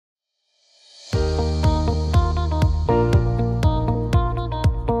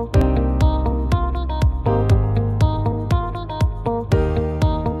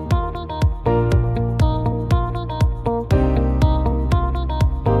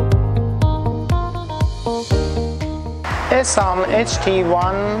ESSOM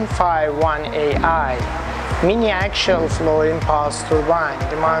HT151AI Mini Axial Flow Impulse Turbine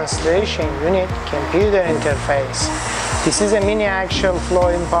Demonstration Unit Computer Interface. This is a mini axial flow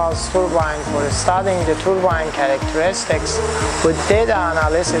impulse turbine for studying the turbine characteristics with data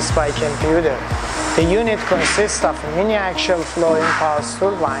analysis by computer. The unit consists of a mini axial flow impulse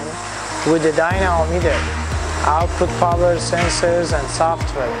turbine with a dynamometer, output power sensors and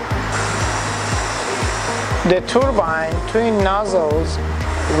software. The turbine, twin nozzles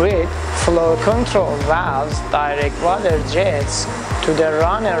with flow control valves direct water jets to the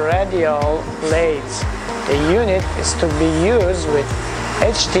runner radial blades. The unit is to be used with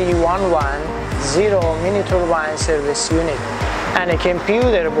HT110 Mini turbine service unit, and a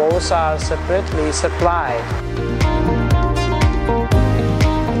computer. Both are separately supplied.